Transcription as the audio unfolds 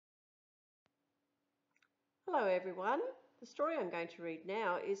Hello everyone. The story I'm going to read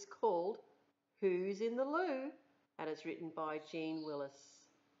now is called Who's in the Loo? And it's written by Jeanne Willis.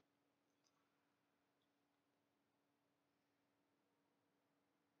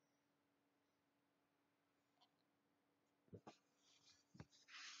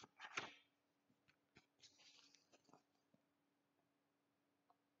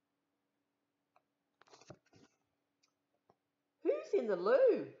 Who's in the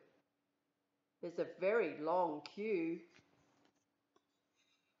loo? There's a very long queue.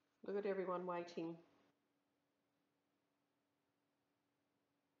 Look at everyone waiting.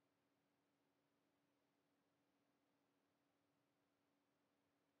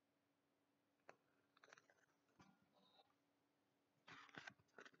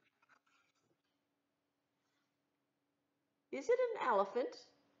 Is it an elephant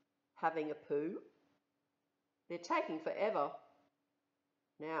having a poo? They're taking forever.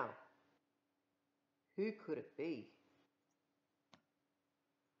 Now, who could it be?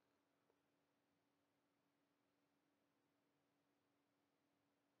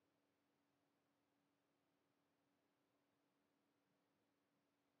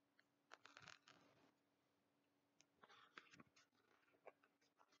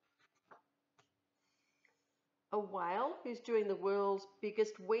 A whale who's doing the world's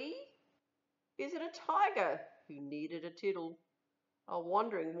biggest wee? Is it a tiger who needed a tiddle? A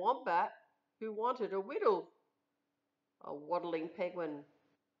wandering wombat who wanted a whittle? A waddling penguin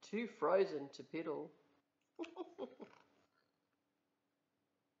too frozen to piddle?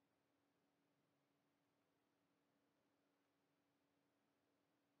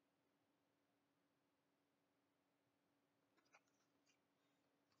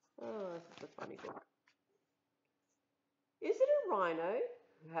 Oh, this is a funny book. Is it a rhino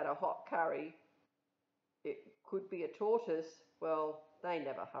who had a hot curry? It could be a tortoise. Well, they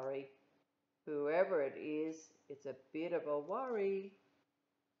never hurry. Whoever it is, it's a bit of a worry.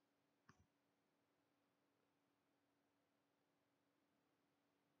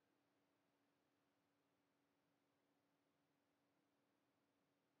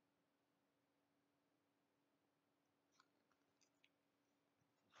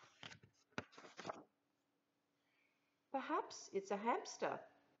 Perhaps it's a hamster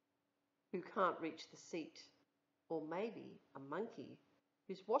who can't reach the seat. Or maybe a monkey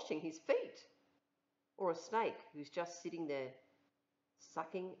who's washing his feet. Or a snake who's just sitting there,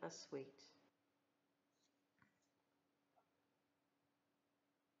 sucking a sweet.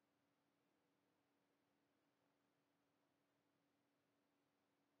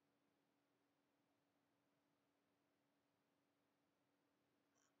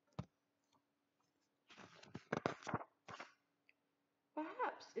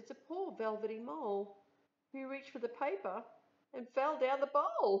 Perhaps it's a poor velvety mole who reached for the paper and fell down the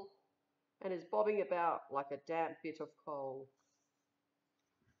bowl and is bobbing about like a damp bit of coal.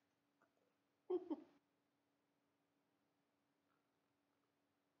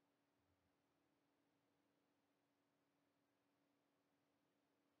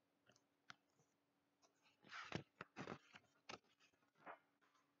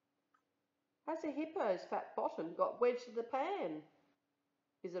 Has a hippo's fat bottom got wedged in the pan?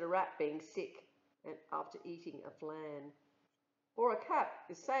 Is it a rat being sick and after eating a flan? Or a cat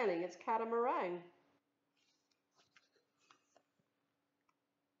is sailing its catamaran?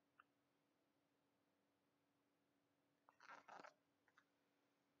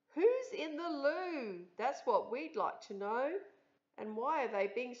 Who's in the loo? That's what we'd like to know. And why are they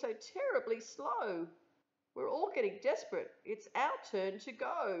being so terribly slow? We're all getting desperate. It's our turn to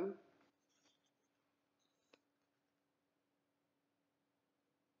go.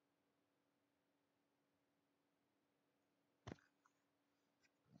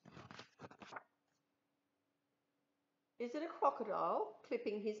 Is it a crocodile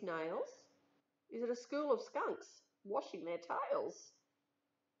clipping his nails? Is it a school of skunks washing their tails?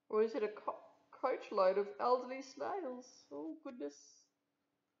 Or is it a coachload of elderly snails? Oh, goodness.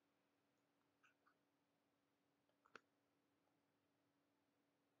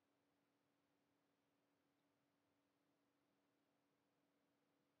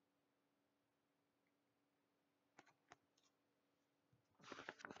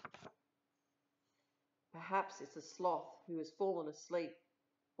 Perhaps it's a sloth who has fallen asleep.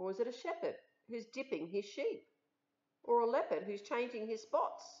 Or is it a shepherd who's dipping his sheep? Or a leopard who's changing his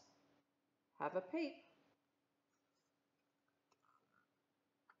spots? Have a peep.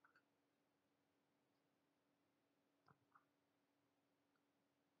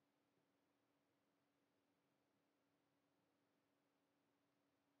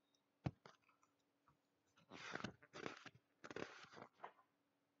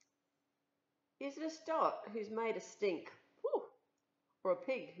 Is it a stoat who's made a stink? Whew. Or a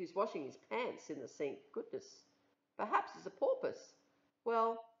pig who's washing his pants in the sink? Goodness. Perhaps it's a porpoise.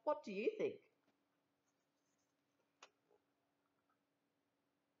 Well, what do you think?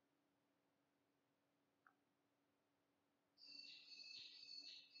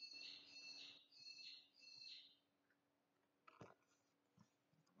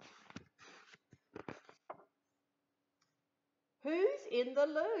 Who's in the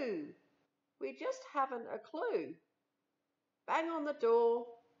loo? We just haven't a clue. Bang on the door.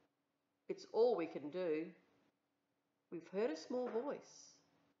 It's all we can do. We've heard a small voice.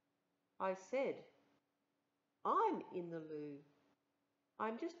 I said, I'm in the loo.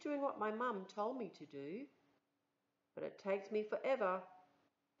 I'm just doing what my mum told me to do. But it takes me forever.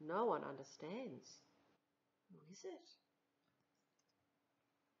 No one understands. Who is it?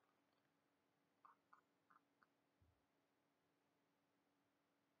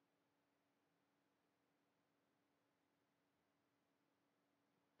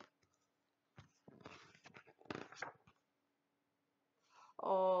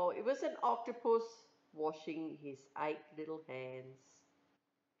 Oh, it was an octopus washing his 8 little hands.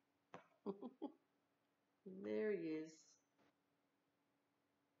 And there he is.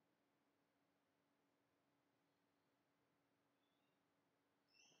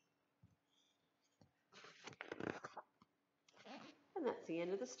 And that's the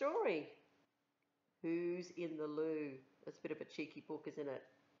end of the story. Who's in the loo? That's a bit of a cheeky book, isn't it?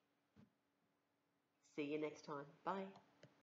 See you next time. Bye.